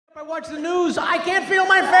watch the news. I can't feel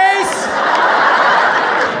my face.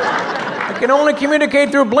 I can only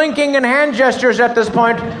communicate through blinking and hand gestures at this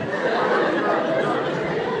point.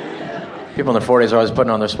 People in their 40s are always putting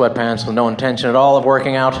on their sweatpants with no intention at all of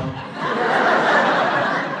working out. You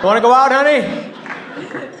want to go out, honey?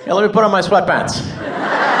 Yeah, let me put on my sweatpants.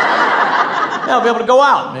 Yeah, I'll be able to go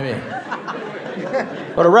out, maybe.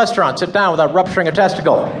 Go to a restaurant, sit down without rupturing a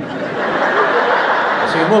testicle.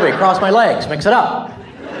 See a movie, cross my legs, mix it up.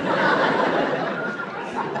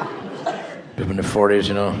 People in their 40s,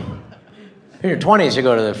 you know. In your 20s, you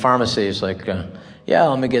go to the pharmacy, it's like, yeah,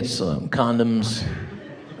 let me get some condoms,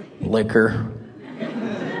 liquor,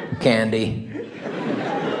 candy.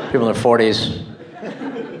 People in their 40s,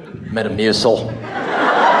 Metamucil,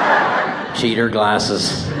 cheater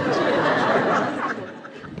glasses,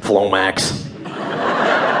 Flomax,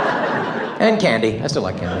 and candy. I still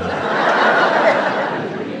like candy.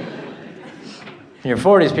 In your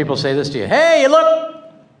 40s, people say this to you. Hey, you look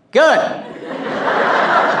good.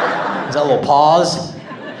 Is that a little pause?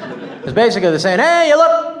 Because basically they're saying, hey, you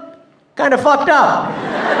look kind of fucked up.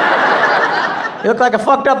 You look like a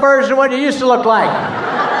fucked up version of what you used to look like.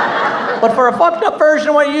 But for a fucked up version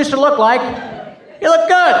of what you used to look like, you look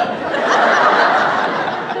good.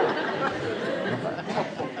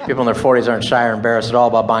 People in their 40s aren't shy or embarrassed at all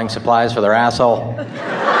about buying supplies for their asshole.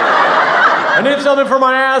 I need something for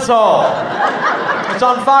my asshole. It's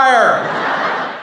on fire.